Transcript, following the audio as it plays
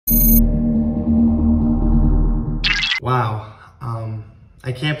Wow,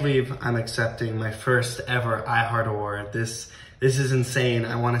 I can't believe I'm accepting my first ever iHeart Award. This is insane.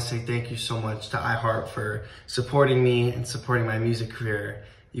 I want to say thank you so much to iHeart for supporting me and supporting my music career.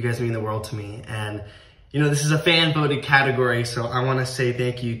 You guys mean the world to me. And you know, this is a fan voted category, so I want to say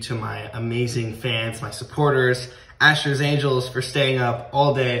thank you to my amazing fans, my supporters, Astros Angels, for staying up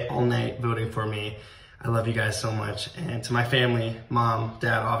all day, all night voting for me. I love you guys so much. And to my family, Mom,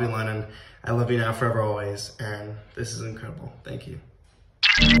 Dad, Avi, Lennon, I love you now, forever, always. And this is incredible. Thank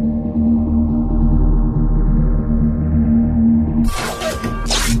you.